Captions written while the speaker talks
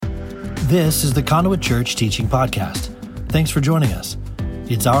This is the Conduit Church Teaching Podcast. Thanks for joining us.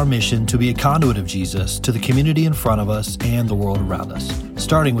 It's our mission to be a conduit of Jesus to the community in front of us and the world around us,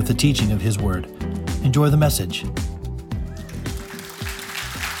 starting with the teaching of His Word. Enjoy the message.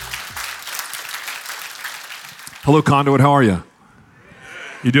 Hello, Conduit. How are you?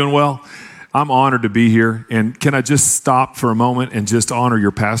 You doing well? I'm honored to be here. And can I just stop for a moment and just honor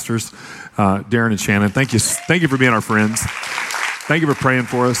your pastors, Darren and Shannon. Thank you for being our friends. Thank you for praying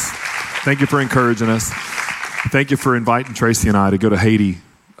for us. Thank you for encouraging us. Thank you for inviting Tracy and I to go to Haiti.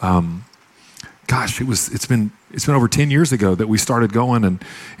 It's been over 10 years ago that we started going,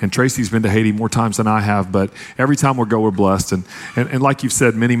 and Tracy's been to Haiti more times than I have, but every time we go, we're blessed. And like you've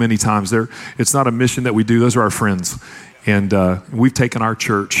said many, many times, it's not a mission that we do. Those are our friends. And we've taken our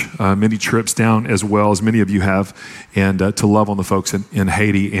church many trips down as well, as many of you have, and to love on the folks in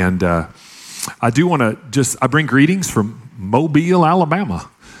Haiti. And I do want to I bring greetings from Mobile, Alabama.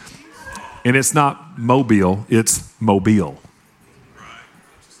 And it's not Mobile, it's Mobile.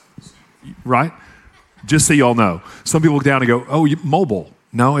 Right? Just so y'all know. Some people look down and go, oh, mobile.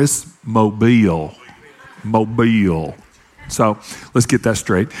 No, it's Mobile. Mobile. So let's get that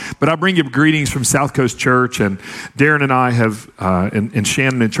straight. But I bring you greetings from South Coast Church, and Darren and I have, and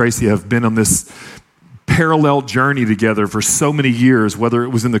Shannon and Tracy have been on this parallel journey together for so many years, whether it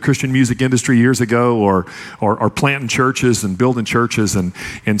was in the Christian music industry years ago or planting churches and building churches.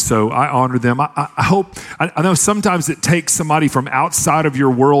 And so I honor them. I know sometimes it takes somebody from outside of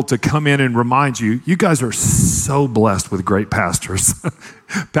your world to come in and remind you, you guys are so blessed with great pastors.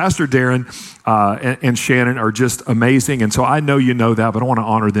 Pastor Darren and Shannon are just amazing. And so I know you know that, but I want to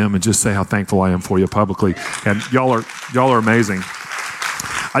honor them and just say how thankful I am for you publicly. And y'all are amazing.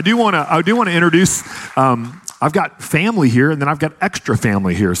 I do want to introduce, I've got family here, and then I've got extra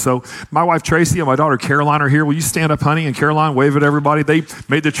family here. So my wife Tracy and my daughter Caroline are here. Will you stand up, honey? And Caroline, wave at everybody. They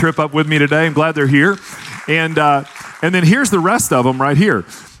made the trip up with me today. I'm glad they're here. And then here's the rest of them right here.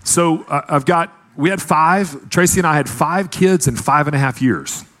 So Tracy and I had 5 kids in 5.5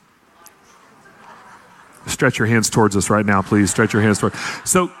 years. Stretch your hands towards us right now, please. Stretch your hands towards.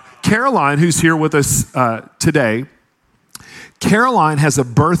 So Caroline, who's here with us today, Caroline has a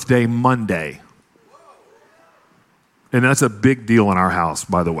birthday Monday. And that's a big deal in our house,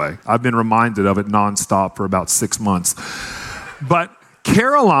 by the way. I've been reminded of it nonstop for about 6 months. But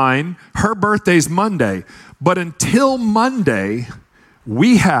Caroline, her birthday's Monday. But until Monday,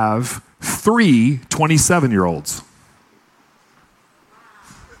 we have 3 27-year-olds.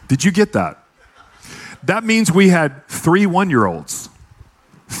 Did you get that? That means we had 3 1-year-olds,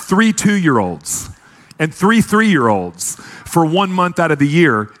 3 2-year-olds, and 3 3-year-olds for 1 month out of the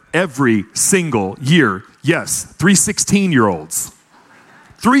year, every single year. Yes, 3 16-year-olds,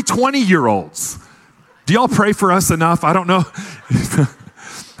 3 20-year-olds. Do y'all pray for us enough? I don't know.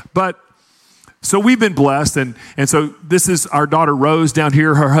 But so we've been blessed, and so this is our daughter Rose down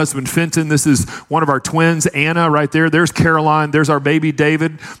here, her husband Fenton. This is one of our twins, Anna, right there. There's Caroline. There's our baby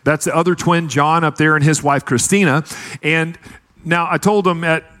David. That's the other twin, John, up there, and his wife Christina. And now I told them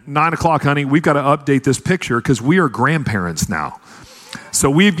at 9 o'clock, honey, we've got to update this picture because we are grandparents now. So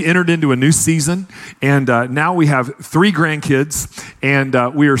we've entered into a new season, and now we have 3 grandkids,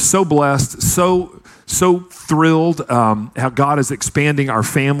 and we are so blessed, so thrilled how God is expanding our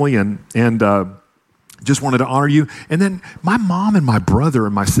family, and just wanted to honor you. And then my mom and my brother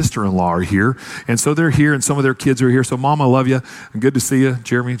and my sister-in-law are here, and so they're here, and some of their kids are here. So Mom, I love you. Good to see you.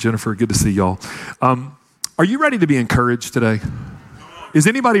 Jeremy, Jennifer, good to see y'all. Are you ready to be encouraged today? Is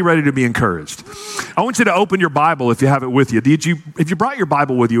anybody ready to be encouraged? I want you to open your Bible if you have it with you. If you brought your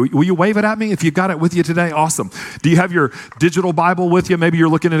Bible with you, will you wave it at me if you got it with you today? Awesome. Do you have your digital Bible with you? Maybe you're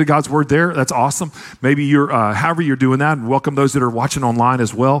looking into God's Word there. That's awesome. Maybe you're, however you're doing that, and welcome those that are watching online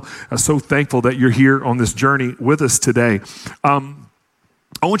as well. I'm so thankful that you're here on this journey with us today.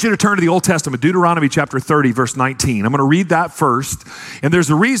 I want you to turn to the Old Testament, Deuteronomy chapter 30, verse 19. I'm going to read that first. And there's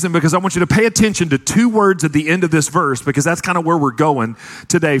a reason, because I want you to pay attention to 2 words at the end of this verse, because that's kind of where we're going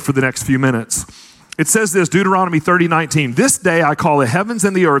today for the next few minutes. It says this, Deuteronomy 30, 19. This day I call the heavens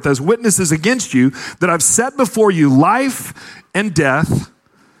and the earth as witnesses against you that I've set before you life and death,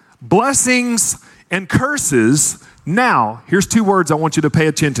 blessings and curses. Now, here's 2 words I want you to pay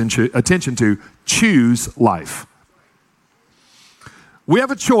attention to. Choose life. We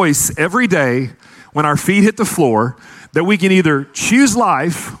have a choice every day when our feet hit the floor that we can either choose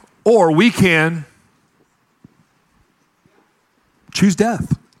life or we can choose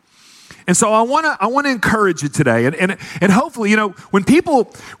death. And so I want to encourage you today. And hopefully, when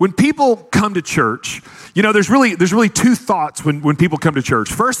people come to church, there's really two thoughts when people come to church.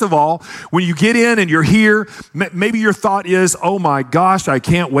 First of all, when you get in and you're here, maybe your thought is, oh my gosh, I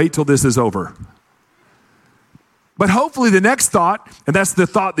can't wait till this is over. But hopefully the next thought, and that's the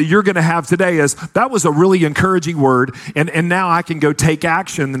thought that you're going to have today, is that was a really encouraging word, and now I can go take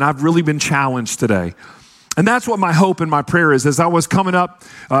action, and I've really been challenged today. And that's what my hope and my prayer is. As I was coming up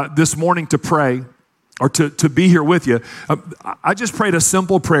this morning to pray, or to be here with you, I just prayed a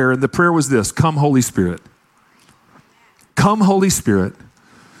simple prayer, and the prayer was this: come, Holy Spirit. Come, Holy Spirit.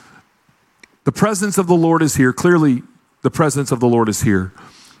 The presence of the Lord is here. Clearly, the presence of the Lord is here.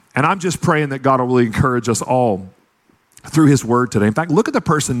 And I'm just praying that God will really encourage us all through his word today. In fact, look at the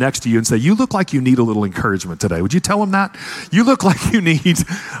person next to you and say, you look like you need a little encouragement today. Would you tell them that? You look like you need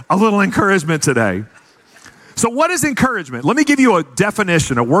a little encouragement today. So what is encouragement? Let me give you a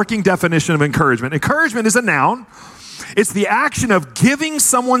definition, a working definition of encouragement. Encouragement is a noun. It's the action of giving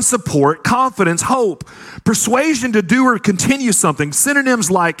someone support, confidence, hope, persuasion to do or continue something.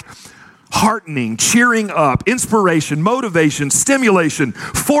 Synonyms like heartening, cheering up, inspiration, motivation, stimulation,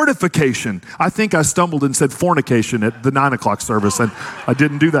 fortification. I think I stumbled and said fornication at the 9 o'clock service, and I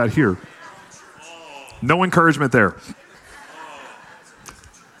didn't do that here. No encouragement there.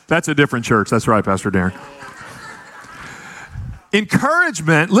 That's a different church. That's right, Pastor Darren.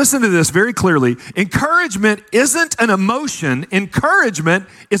 Encouragement, listen to this very clearly. Encouragement isn't an emotion. Encouragement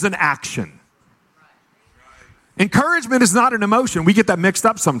is an action. Encouragement is not an emotion. We get that mixed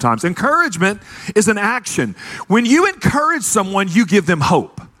up sometimes. Encouragement is an action. When you encourage someone, you give them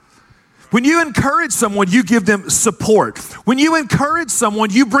hope. When you encourage someone, you give them support. When you encourage someone,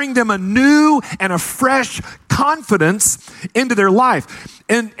 you bring them a new and a fresh confidence into their life.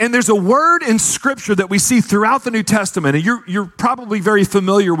 And there's a word in Scripture that we see throughout the New Testament, and you're probably very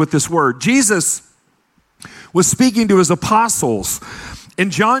familiar with this word. Jesus was speaking to his apostles in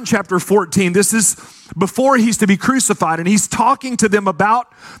John chapter 14. This is before he's to be crucified, and he's talking to them about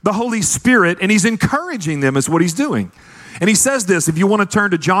the Holy Spirit, and he's encouraging them is what he's doing. And he says this, if you want to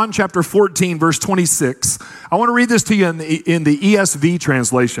turn to John chapter 14, verse 26, I want to read this to you in the ESV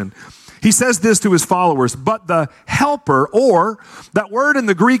translation. He says this to his followers, but the helper, or that word in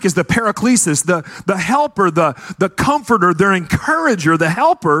the Greek is the paraklesis, the helper, the comforter, their encourager, the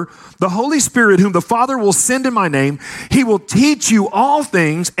helper, the Holy Spirit, whom the Father will send in my name, he will teach you all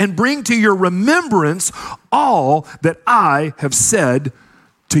things and bring to your remembrance all that I have said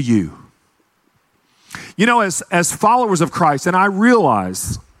to you. As followers of Christ, and I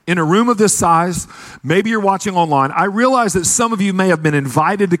realize in a room of this size, maybe you're watching online, I realize that some of you may have been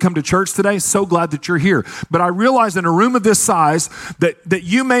invited to come to church today. So glad that you're here. But I realize in a room of this size that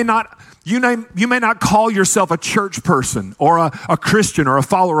you may not call yourself a church person or a Christian or a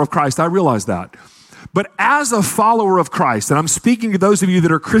follower of Christ. I realize that. But as a follower of Christ, and I'm speaking to those of you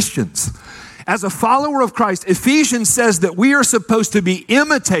that are Christians, as a follower of Christ, Ephesians says that we are supposed to be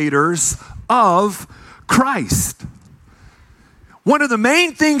imitators of Christ. One of the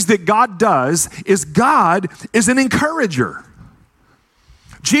main things that God does is God is an encourager.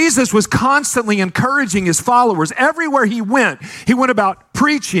 Jesus was constantly encouraging his followers. Everywhere he went about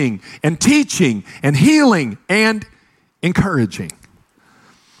preaching and teaching and healing and encouraging.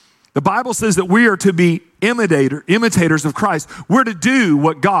 The Bible says that we are to be imitators of Christ. We're to do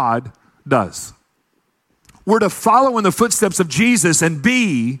what God does. We're to follow in the footsteps of Jesus and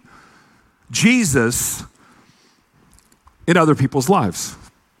be Jesus in other people's lives.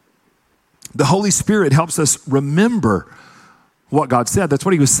 The Holy Spirit helps us remember what God said. That's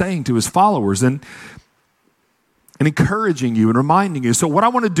what he was saying to his followers and encouraging you and reminding you. So what I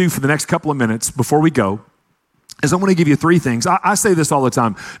want to do for the next couple of minutes before we go is I want to give you three things. I say this all the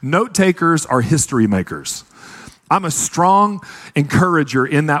time. Note takers are history makers. I'm a strong encourager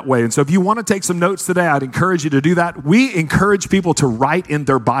in that way. And so if you want to take some notes today, I'd encourage you to do that. We encourage people to write in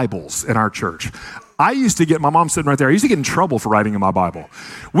their Bibles in our church. My mom sitting right there, I used to get in trouble for writing in my Bible.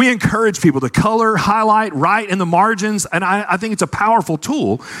 We encourage people to color, highlight, write in the margins, and I think it's a powerful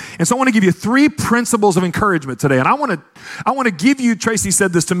tool. And so I want to give you three principles of encouragement today. And I want to give you, Tracy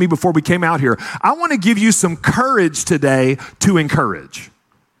said this to me before we came out here, I want to give you some courage today to encourage.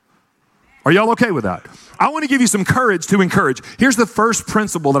 Are y'all okay with that? I want to give you some courage to encourage. Here's the first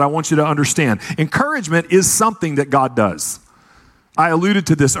principle that I want you to understand. Encouragement is something that God does. I alluded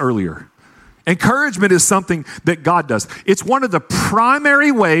to this earlier. Encouragement is something that God does. It's one of the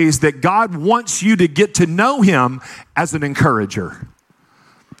primary ways that God wants you to get to know him as an encourager.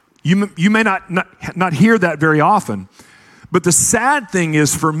 You may not hear that very often, but the sad thing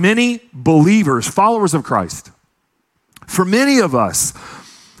is for many believers, followers of Christ, for many of us,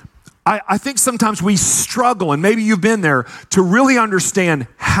 I think sometimes we struggle, and maybe you've been there, to really understand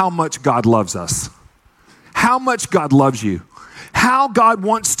how much God loves us, how much God loves you, how God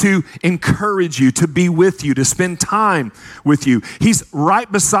wants to encourage you, to be with you, to spend time with you. He's right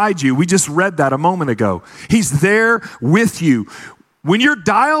beside you. We just read that a moment ago. He's there with you. When you're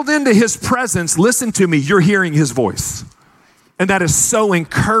dialed into his presence, listen to me, you're hearing his voice. And that is so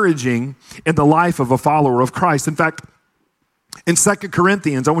encouraging in the life of a follower of Christ. In fact, in 2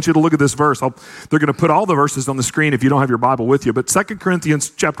 Corinthians, I want you to look at this verse. They're going to put all the verses on the screen if you don't have your Bible with you. But 2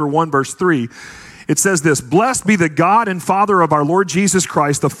 Corinthians chapter 1, verse 3, it says this: "Blessed be the God and Father of our Lord Jesus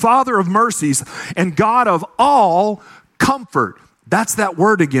Christ, the Father of mercies and God of all comfort." That's that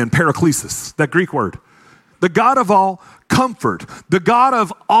word again, paraklesis, that Greek word. The God of all comfort. The God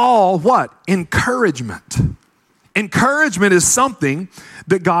of all what? Encouragement. Encouragement is something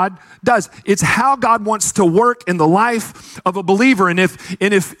that God does. It's how God wants to work in the life of a believer. And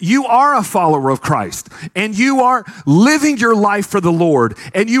if you are a follower of Christ and you are living your life for the Lord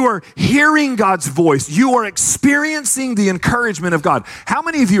and you are hearing God's voice, you are experiencing the encouragement of God. How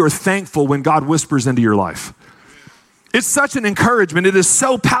many of you are thankful when God whispers into your life? It's such an encouragement. It is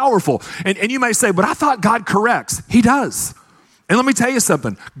so powerful. And you may say, but I thought God corrects. He does. And let me tell you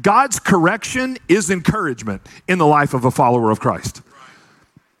something. God's correction is encouragement in the life of a follower of Christ.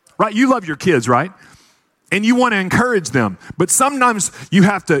 Right? You love your kids, right? And you want to encourage them. But sometimes you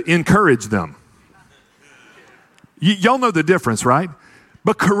have to encourage them. Y'all know the difference, right?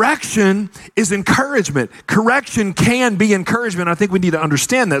 But correction is encouragement. Correction can be encouragement. I think we need to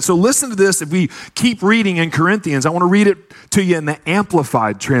understand that. So listen to this. If we keep reading in Corinthians, I want to read it to you in the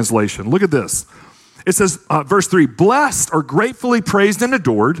Amplified translation. Look at this. It says, verse 3, "Blessed or gratefully praised and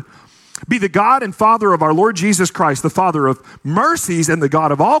adored be the God and Father of our Lord Jesus Christ, the Father of mercies and the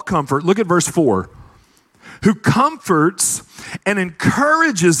God of all comfort." Look at verse 4. "Who comforts and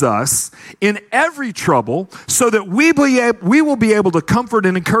encourages us in every trouble, so that we will be able to comfort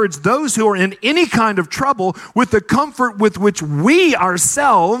and encourage those who are in any kind of trouble with the comfort with which we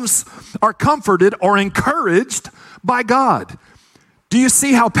ourselves are comforted or encouraged by God." Do you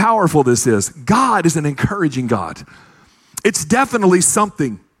see how powerful this is? God is an encouraging God. It's definitely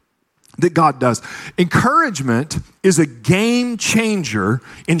something that God does. Encouragement is a game changer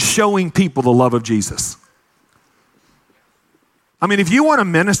in showing people the love of Jesus. I mean, if you want to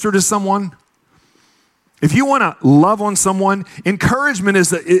minister to someone, if you want to love on someone, encouragement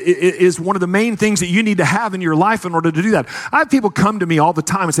is one of the main things that you need to have in your life in order to do that. I have people come to me all the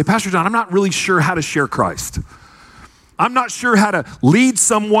time and say, "Pastor John, I'm not really sure how to share Christ. I'm not sure how to lead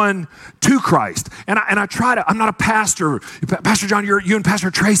someone to Christ." And I try to, I'm not a pastor. Pastor John, you and Pastor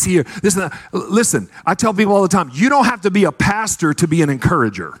Tracy here. This and that. Listen, I tell people all the time, you don't have to be a pastor to be an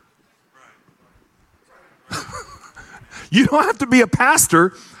encourager. You don't have to be a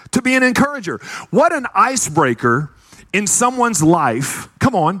pastor to be an encourager. What an icebreaker in someone's life,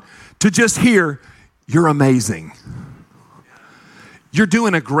 come on, to just hear, "You're amazing. You're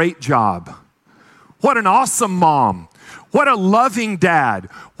doing a great job. What an awesome mom. What a loving dad.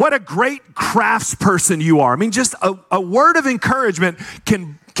 What a great craftsperson you are." I mean, just a word of encouragement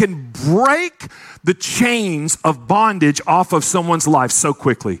can break the chains of bondage off of someone's life so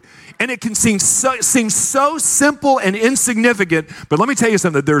quickly. And it can seem so simple and insignificant, but let me tell you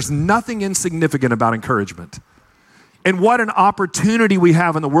something, there's nothing insignificant about encouragement. And what an opportunity we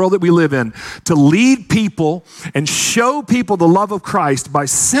have in the world that we live in to lead people and show people the love of Christ by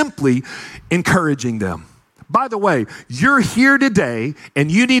simply encouraging them. By the way, you're here today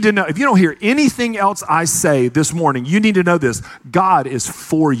and you need to know, if you don't hear anything else I say this morning, you need to know this: God is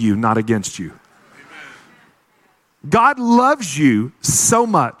for you, not against you. Amen. God loves you so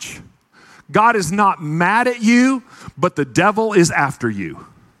much. God is not mad at you, but the devil is after you.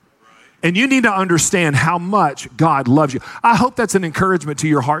 And you need to understand how much God loves you. I hope that's an encouragement to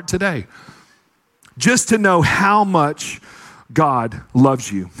your heart today. Just to know how much God loves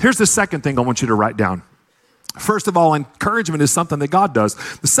you. Here's the second thing I want you to write down. First of all, encouragement is something that God does.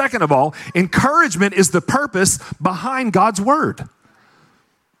 The second of all, encouragement is the purpose behind God's word.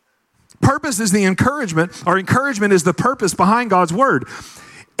 Purpose is the encouragement, or encouragement is the purpose behind God's word.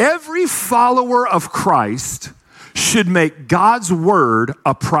 Every follower of Christ should make God's word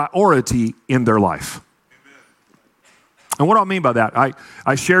a priority in their life. Amen. And what do I mean by that?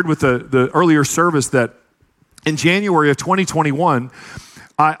 I shared with the earlier service that in January of 2021,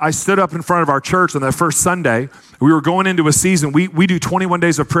 I stood up in front of our church on that first Sunday. We were going into a season. We do 21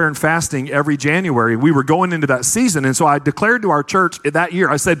 days of prayer and fasting every January. We were going into that season. And so I declared to our church that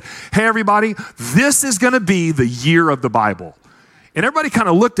year, I said, "Hey, everybody, this is going to be the year of the Bible. And everybody kind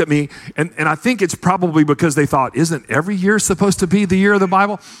of looked at me, and I think it's probably because they thought, isn't every year supposed to be the year of the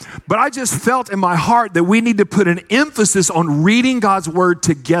Bible? But I just felt in my heart that we need to put an emphasis on reading God's word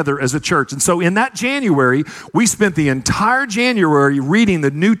together as a church. And so in that January, we spent the entire January reading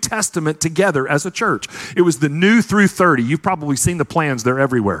the New Testament together as a church. It was the New through 30. You've probably seen the plans, they're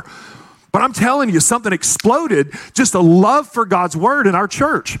everywhere. But I'm telling you, something exploded, just a love for God's word in our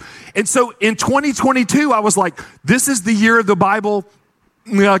church. And so in 2022, I was like, this is the year of the Bible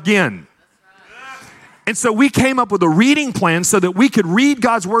again. And so we came up with a reading plan so that we could read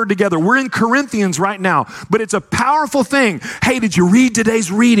God's word together. We're in Corinthians right now, but it's a powerful thing. Hey, did you read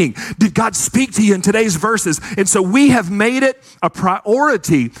today's reading? Did God speak to you in today's verses? And so we have made it a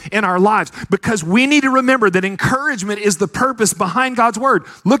priority in our lives because we need to remember that encouragement is the purpose behind God's word.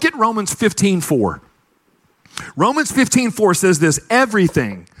 Look at Romans 15:4. Romans 15:4 says this,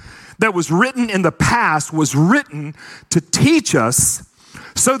 everything that was written in the past was written to teach us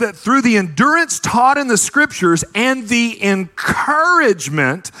so that through the endurance taught in the scriptures and the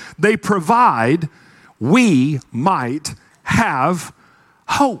encouragement they provide, we might have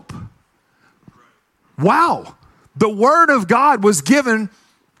hope. Wow. The word of God was given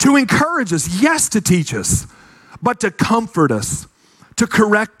to encourage us, yes, to teach us, but to comfort us, to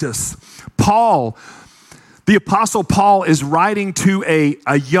correct us. Paul, the Apostle Paul, is writing to a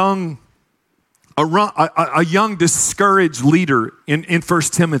young discouraged leader in 1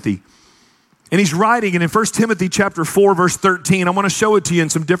 Timothy. And he's writing, and in 1 Timothy chapter 4, verse 13, I want to show it to you in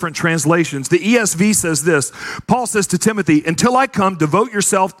some different translations. The ESV says this, Paul says to Timothy, until I come, devote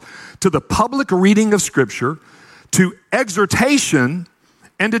yourself to the public reading of Scripture, to exhortation,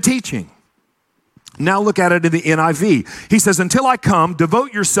 and to teaching. Now look at it in the NIV. He says, until I come,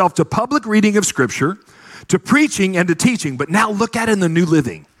 devote yourself to public reading of Scripture, to preaching, and to teaching. But now look at it in the New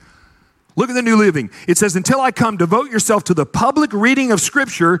Living. Look at the New Living. It says, until I come, devote yourself to the public reading of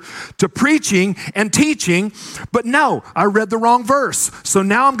Scripture, to preaching and teaching. But no, I read the wrong verse. So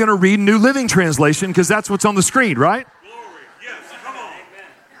now I'm going to read New Living Translation because that's what's on the screen, right? Glory. Yes, come on.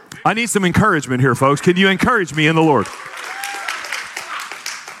 I need some encouragement here, folks. Can you encourage me in the Lord?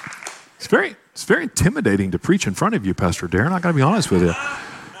 It's very intimidating to preach in front of you, Pastor Darren. I got to be honest with you.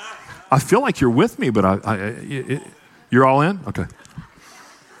 I feel like you're with me, but you're all in? Okay.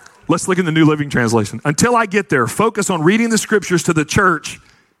 Let's look in the New Living Translation. Until I get there, focus on reading the scriptures to the church,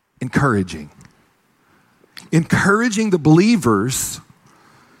 encouraging the believers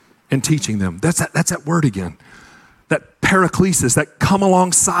and teaching them. That's that word again. That paraclesis, that come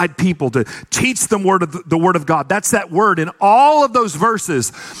alongside people to teach them the word of God. That's that word in all of those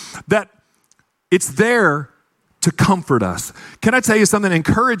verses that it's there to comfort us. Can I tell you something?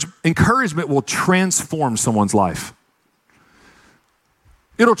 Encouragement will transform someone's life.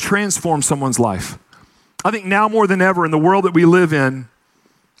 It'll transform someone's life. I think now more than ever in the world that we live in,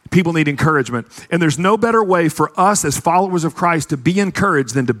 people need encouragement. And there's no better way for us as followers of Christ to be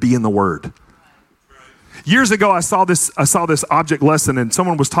encouraged than to be in the Word. Years ago, I saw this object lesson, and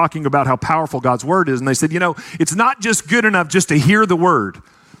someone was talking about how powerful God's Word is. And they said, it's not just good enough just to hear the Word.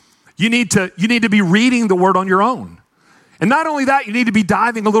 You need to be reading the Word on your own. And not only that, you need to be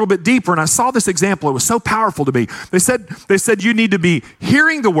diving a little bit deeper. And I saw this example. It was so powerful to me. They said you need to be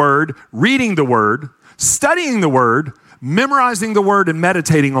hearing the word, reading the word, studying the word, memorizing the word, and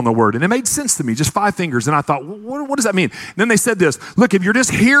meditating on the word. And it made sense to me, just 5 fingers. And I thought, what does that mean? And then they said this, look, if you're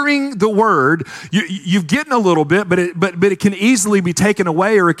just hearing the word, you've gotten a little bit, but it can easily be taken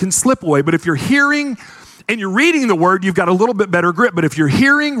away or it can slip away. But if you're hearing and you're reading the word, you've got a little bit better grip. But if you're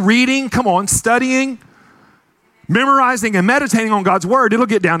hearing, reading, studying, memorizing and meditating on God's word, it'll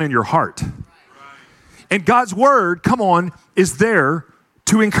get down in your heart. And God's word, is there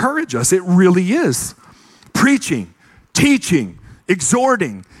to encourage us. It really is. Preaching, teaching,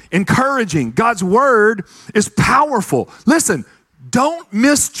 exhorting, encouraging. God's word is powerful. Listen, don't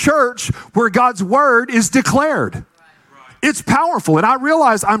miss church where God's word is declared. It's powerful. And I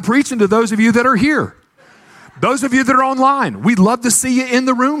realize I'm preaching to those of you that are here. Those of you that are online, we'd love to see you in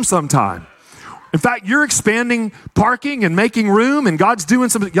the room sometime. In fact, you're expanding parking and making room, and God's doing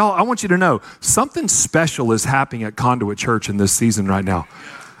something. Y'all, I want you to know, something special is happening at Conduit Church in this season right now.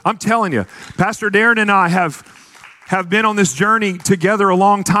 I'm telling you, Pastor Darren and I have been on this journey together a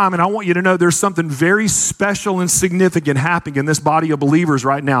long time, and I want you to know there's something very special and significant happening in this body of believers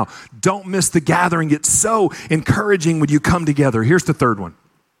right now. Don't miss the gathering. It's so encouraging when you come together. Here's the third one.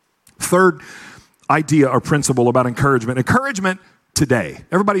 Third idea or principle about encouragement. Encouragement today.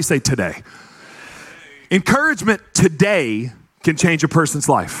 Everybody say today. Encouragement today can change a person's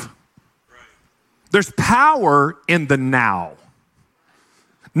life. There's power in the now.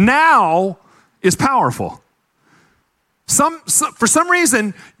 Now is powerful. For some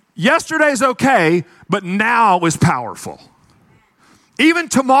reason, yesterday's okay, but now is powerful. Even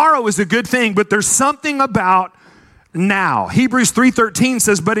tomorrow is a good thing, but there's something about now. Hebrews 3:13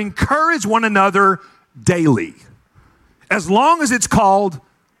 says, but encourage one another daily, as long as it's called,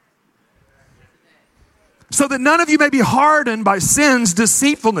 so that none of you may be hardened by sin's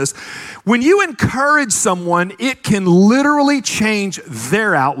deceitfulness. When you encourage someone, it can literally change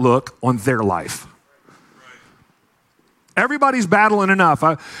their outlook on their life. Everybody's battling enough.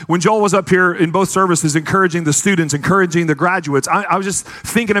 When Joel was up here in both services encouraging the students, encouraging the graduates, I was just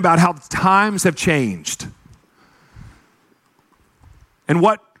thinking about how times have changed and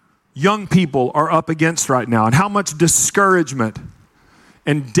what young people are up against right now and how much discouragement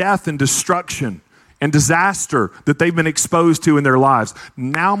and death and destruction and disaster that they've been exposed to in their lives.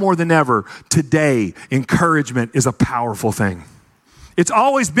 Now more than ever, today, encouragement is a powerful thing. It's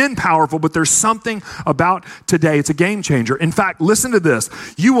always been powerful, but there's something about today. It's a game changer. In fact, listen to this.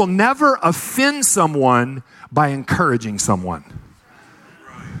 You will never offend someone by encouraging someone.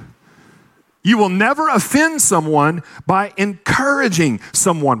 You will never offend someone by encouraging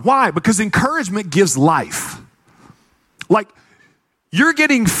someone. Why? Because encouragement gives life. Like, you're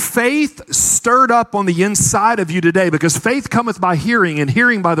getting faith stirred up on the inside of you today, because faith cometh by hearing and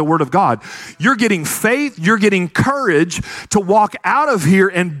hearing by the word of God. You're getting faith, you're getting courage to walk out of here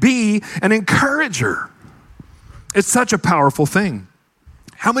and be an encourager. It's such a powerful thing.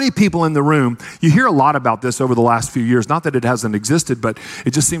 How many people in the room, you hear a lot about this over the last few years, not that it hasn't existed, but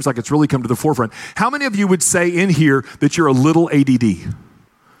it just seems like it's really come to the forefront. How many of you would say in here that you're a little ADD?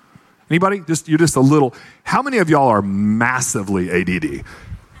 Anybody? You're just a little. How many of y'all are massively ADD?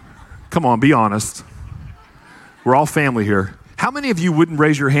 Come on, be honest. We're all family here. How many of you wouldn't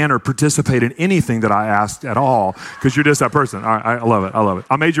raise your hand or participate in anything that I asked at all because you're just that person? All right, I love it. I love it.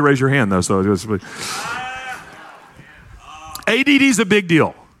 I made you raise your hand though, so it was. ADD is a big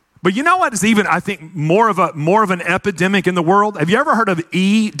deal. But you know what is even, I think, more of an epidemic in the world? Have you ever heard of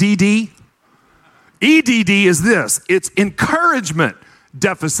EDD? EDD is this. It's encouragement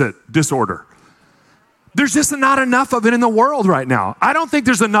deficit disorder. There's just not enough of it in the world right now. I don't think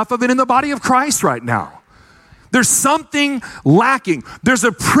there's enough of it in the body of Christ right now. There's something lacking. There's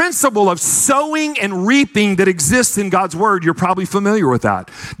a principle of sowing and reaping that exists in God's word. You're probably familiar with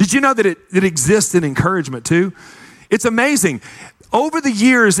that. Did you know that it exists in encouragement too? It's amazing. Over the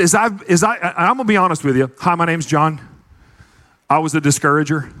years, I'm going to be honest with you. Hi, my name's John. I was a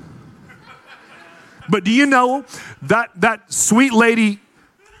discourager. But do you know that sweet lady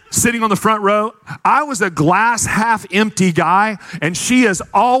sitting on the front row? I was a glass half empty guy, and she has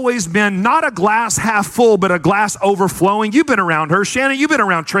always been not a glass half full, but a glass overflowing. You've been around her. Shannon, you've been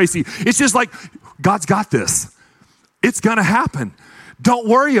around Tracy. It's just like, God's got this. It's going to happen. Don't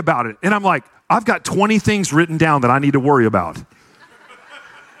worry about it. And I'm like, I've got 20 things written down that I need to worry about.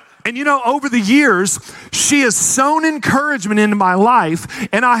 And you know, over the years, she has sown encouragement into my life,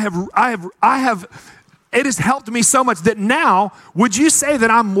 and I have, it has helped me so much that now, would you say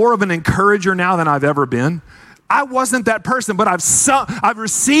that I'm more of an encourager now than I've ever been? I wasn't that person, but I've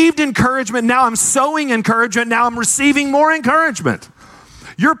received encouragement. Now I'm sowing encouragement. Now I'm receiving more encouragement.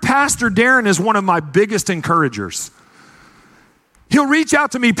 Your pastor, Darren, is one of my biggest encouragers. He'll reach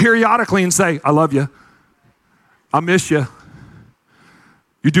out to me periodically and say, I love you. I miss you.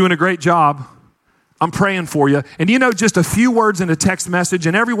 You're doing a great job. I'm praying for you. And you know, just a few words in a text message,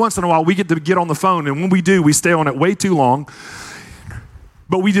 and every once in a while we get to get on the phone, and when we do, we stay on it way too long.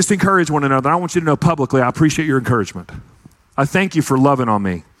 But we just encourage one another. I want you to know publicly, I appreciate your encouragement. I thank you for loving on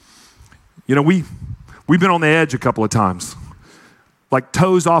me. You know, we've been on the edge a couple of times, like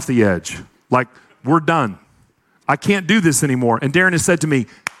toes off the edge, like we're done. I can't do this anymore. And Darren has said to me,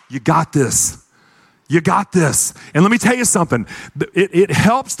 you got this. You got this. And let me tell you something. It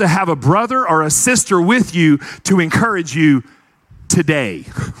helps to have a brother or a sister with you to encourage you today.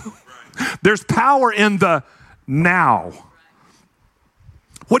 There's power in the now.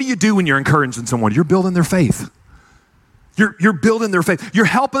 What do you do when you're encouraging someone? You're building their faith. You're building their faith. You're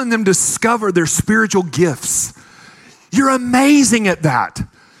helping them discover their spiritual gifts. You're amazing at that.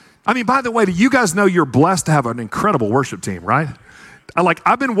 I mean, by the way, do you guys know you're blessed to have an incredible worship team, right?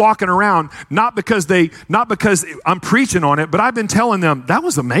 I've been walking around, not because I'm preaching on it, but I've been telling them, that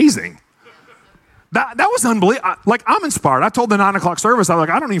was amazing. That was unbelievable. I'm inspired. I told the 9 o'clock service, I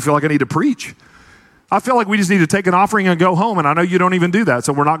don't even feel like I need to preach. I feel like we just need to take an offering and go home, and I know you don't even do that,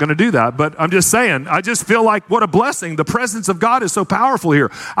 so we're not going to do that. But I'm just saying, I just feel like what a blessing. The presence of God is so powerful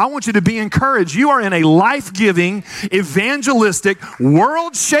here. I want you to be encouraged. You are in a life-giving, evangelistic,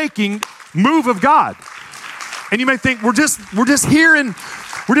 world-shaking move of God. And you may think, we're just here in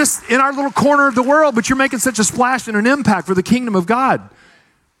We're just in our little corner of the world, but you're making such a splash and an impact for the kingdom of God.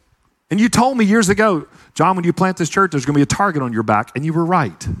 And you told me years ago, John, when you plant this church, there's going to be a target on your back. And you were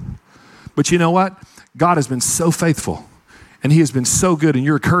right. But you know what? God has been so faithful. And he has been so good. And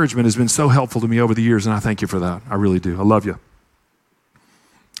your encouragement has been so helpful to me over the years. And I thank you for that. I really do. I love you.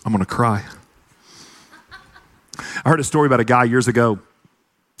 I'm going to cry. I heard a story about a guy years ago.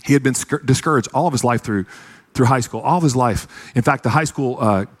 He had been discouraged all of his life through high school, all of his life. In fact, the high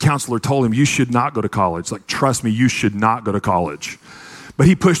school counselor told him, you should not go to college. Like, trust me, you should not go to college. But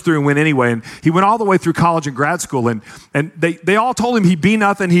he pushed through and went anyway. And he went all the way through college and grad school. And they all told him he'd be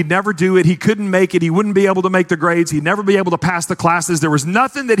nothing. He'd never do it. He couldn't make it. He wouldn't be able to make the grades. He'd never be able to pass the classes. There was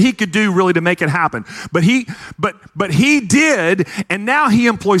nothing that he could do really to make it happen. But he did. And now he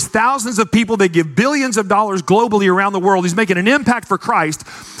employs thousands of people. They give billions of dollars globally around the world. He's making an impact for Christ.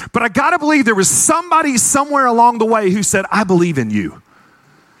 But I got to believe there was somebody somewhere along the way who said, I believe in you.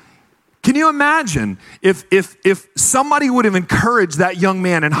 Can you imagine if somebody would have encouraged that young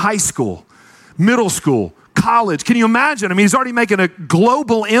man in high school, middle school, college? Can you imagine? I mean, he's already making a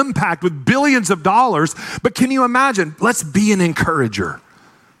global impact with billions of dollars, but can you imagine? Let's be an encourager.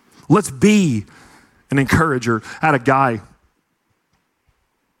 Let's be an encourager. I had a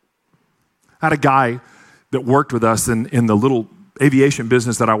guy that worked with us in the little aviation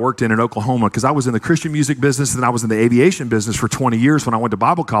business that I worked in Oklahoma, because I was in the Christian music business and I was in the aviation business for 20 years when I went to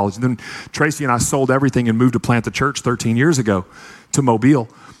Bible college. And then Tracy and I sold everything and moved to plant the church 13 years ago to Mobile.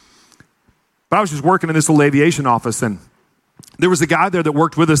 But I was just working in this little aviation office, and there was a guy there that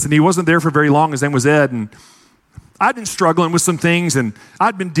worked with us, and he wasn't there for very long. His name was Ed, and I'd been struggling with some things, and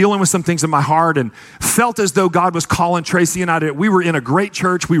I'd been dealing with some things in my heart, and felt as though God was calling Tracy and I. We were in a great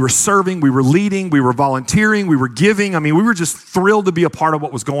church. We were serving. We were leading. We were volunteering. We were giving. I mean, we were just thrilled to be a part of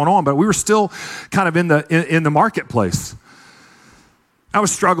what was going on, but we were still kind of in the marketplace. I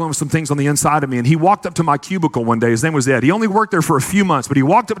was struggling with some things on the inside of me, and he walked up to my cubicle one day. His name was Ed. He only worked there for a few months, but he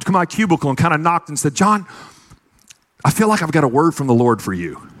walked up to my cubicle and kind of knocked and said, John, I feel like I've got a word from the Lord for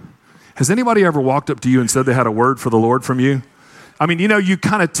you. Has anybody ever walked up to you and said they had a word for the Lord from you? I mean, you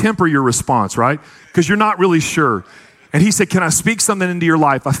kind of temper your response, right? Because you're not really sure. And he said, can I speak something into your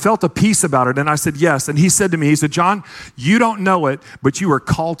life? I felt a peace about it. And I said, yes. And he said to me, he said, John, you don't know it, but you are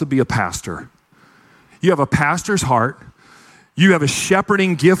called to be a pastor. You have a pastor's heart. You have a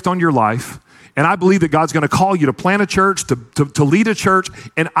shepherding gift on your life. And I believe that God's going to call you to plant a church, to lead a church.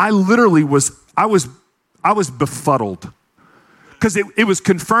 And I literally was befuddled. Because it was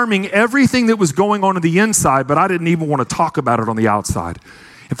confirming everything that was going on the inside, but I didn't even want to talk about it on the outside.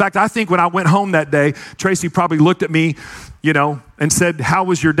 In fact, I think when I went home that day, Tracy probably looked at me, and said, how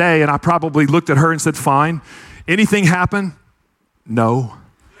was your day? And I probably looked at her and said, fine. Anything happen? No.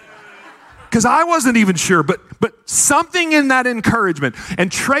 Because I wasn't even sure, but something in that encouragement. And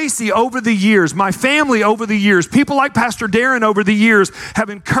Tracy over the years, my family over the years, people like Pastor Darren over the years have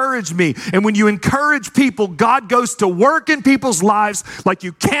encouraged me. And when you encourage people, God goes to work in people's lives like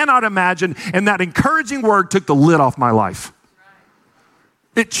you cannot imagine. And that encouraging word took the lid off my life.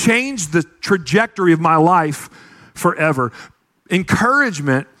 It changed the trajectory of my life forever.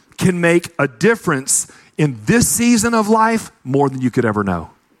 Encouragement can make a difference in this season of life more than you could ever know.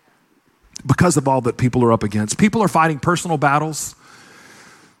 Because of all that people are up against. People are fighting personal battles.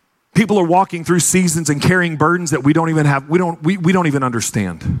 People are walking through seasons and carrying burdens that we don't even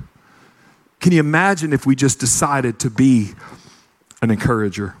understand. Can you imagine if we just decided to be an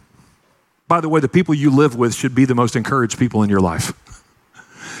encourager? By the way, the people you live with should be the most encouraged people in your life.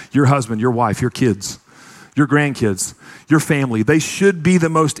 Your husband, your wife, your kids, your grandkids, your family. They should be the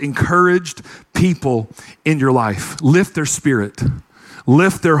most encouraged people in your life. Lift their spirit.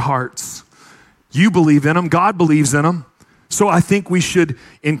 Lift their hearts. You believe in them. God believes in them. So I think we should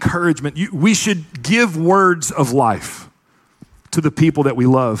encouragement. We should give words of life to the people that we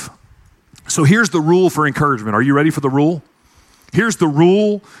love. So here's the rule for encouragement. Are you ready for the rule? Here's the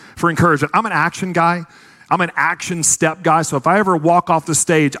rule for encouragement. I'm an action guy. I'm an action step guy. So if I ever walk off the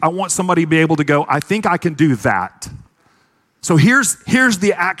stage, I want somebody to be able to go, I think I can do that. So here's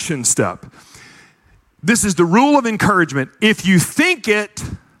the action step. This is the rule of encouragement. If you think it,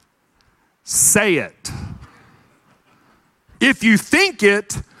 say it. If you think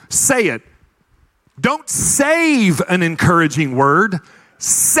it, say it. Don't save an encouraging word.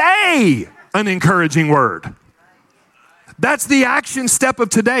 Say an encouraging word. That's the action step of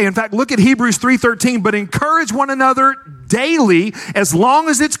today. In fact, look at Hebrews 3:13. But encourage one another daily as long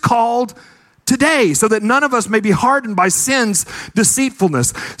as it's called today, so that none of us may be hardened by sin's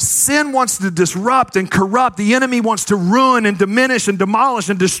deceitfulness. Sin wants to disrupt and corrupt. The enemy wants to ruin and diminish and demolish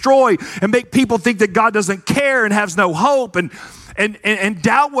and destroy and make people think that God doesn't care and has no hope. And and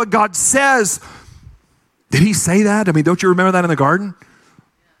doubt what God says. Did he say that? I mean, don't you remember that in the garden?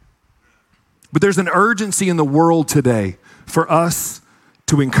 But there's an urgency in the world today for us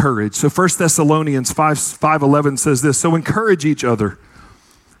to encourage. So 1 Thessalonians 5:11 says this, so encourage each other,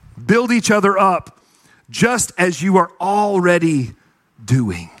 build each other up, just as you are already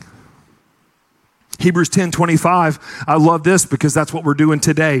doing. Hebrews 10:25, I love this because that's what we're doing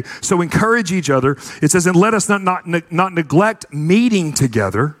today. So encourage each other. It says, and let us not neglect meeting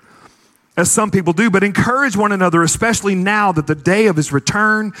together, as some people do, but encourage one another, especially now that the day of his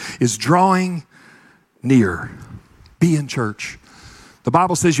return is drawing near. Be in church. The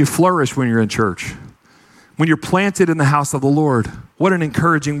Bible says you flourish when you're in church, when you're planted in the house of the Lord. What an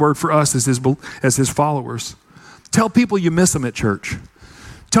encouraging word for us as his followers. Tell people you miss them at church.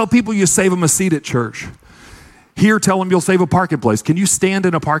 Tell people you save them a seat at church. Here, tell them you'll save a parking place. Can you stand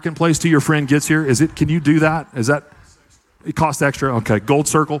in a parking place till your friend gets here? Can you do that? It costs extra? Okay. Gold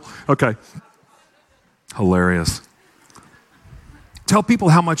circle? Okay. Hilarious. Tell people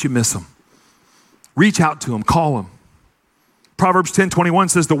how much you miss them. Reach out to them. Call them. Proverbs 10:21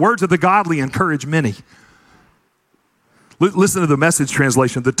 says, the words of the godly encourage many. Listen to the Message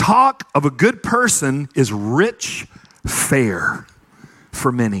translation. The talk of a good person is rich fare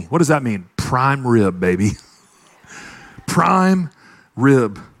for many. What does that mean? Prime rib, baby. Prime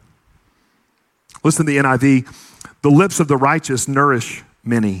rib. Listen to the NIV. The lips of the righteous nourish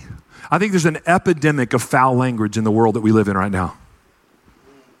many. I think there's an epidemic of foul language in the world that we live in right now.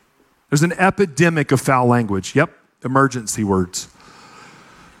 There's an epidemic of foul language. Yep, emergency words.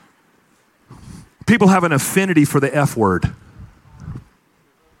 People have an affinity for the F word.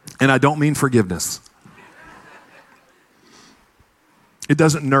 And I don't mean forgiveness. It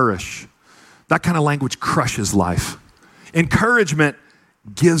doesn't nourish. That kind of language crushes life. Encouragement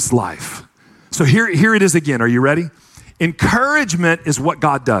gives life. So here it is again. Are you ready? Encouragement is what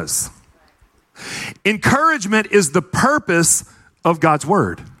God does. Encouragement is the purpose of God's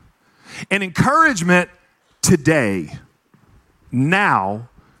word. And encouragement today, now,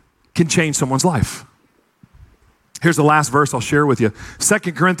 can change someone's life. Here's the last verse I'll share with you.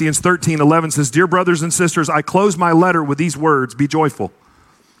 2 Corinthians 13:11 says, dear brothers and sisters, I close my letter with these words, be joyful.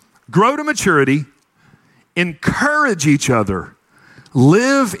 Grow to maturity, encourage each other,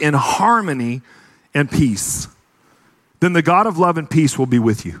 live in harmony and peace. Then the God of love and peace will be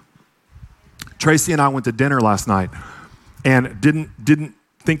with you. Tracy and I went to dinner last night and didn't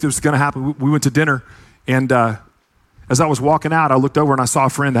think this was going to happen. We went to dinner, and as I was walking out, I looked over and I saw a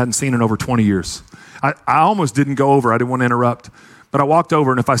friend I hadn't seen in over 20 years. I almost didn't go over. I didn't want to interrupt. But I walked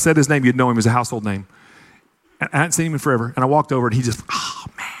over, and if I said his name, you'd know him. He's a household name. I hadn't seen him in forever. And I walked over, and he just, oh,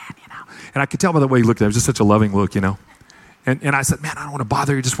 man, you know. And I could tell by the way he looked at me. It was just such a loving look, you know. And I said, man, I don't want to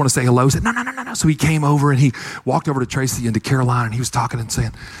bother you. Just want to say hello. He said, no. So he came over, and he walked over to Tracy and to Caroline, and he was talking and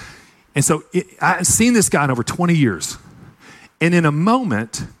saying. And so I had seen this guy in over 20 years. And in a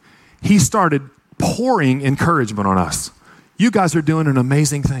moment, he started pouring encouragement on us. You guys are doing an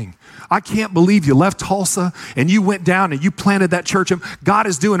amazing thing. I can't believe you left Tulsa and you went down and you planted that church. God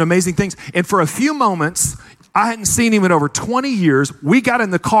is doing amazing things. And for a few moments, I hadn't seen him in over 20 years. We got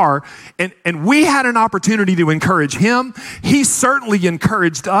in the car and we had an opportunity to encourage him. He certainly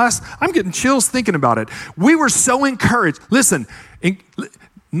encouraged us. I'm getting chills thinking about it. We were so encouraged. Listen,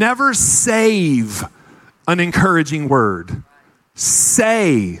 never save an encouraging word.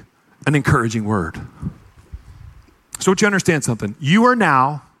 Say an encouraging word. So I want you to understand something. You are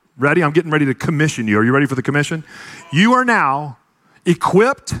now, ready? I'm getting ready to commission you. Are you ready for the commission? You are now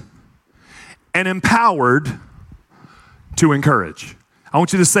equipped and empowered to encourage. I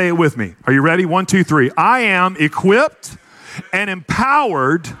want you to say it with me. Are you ready? 1, 2, 3. I am equipped and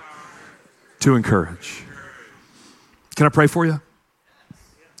empowered to encourage. Can I pray for you?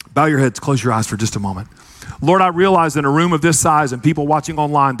 Bow your heads, close your eyes for just a moment. Lord, I realize in a room of this size and people watching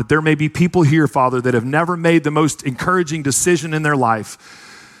online that there may be people here, Father, that have never made the most encouraging decision in their life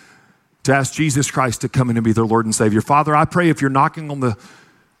to ask Jesus Christ to come in and be their Lord and Savior. Father, I pray if you're knocking on the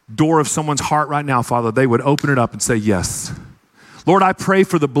door of someone's heart right now, Father, they would open it up and say yes. Lord, I pray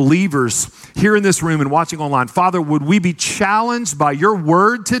for the believers here in this room and watching online. Father, would we be challenged by your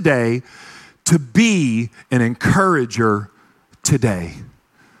word today to be an encourager today?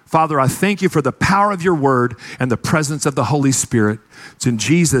 Father, I thank you for the power of your word and the presence of the Holy Spirit. It's in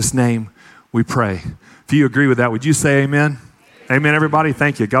Jesus' name we pray. If you agree with that, would you say amen? Amen, everybody.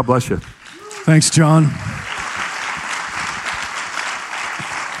 Thank you. God bless you. Thanks, John.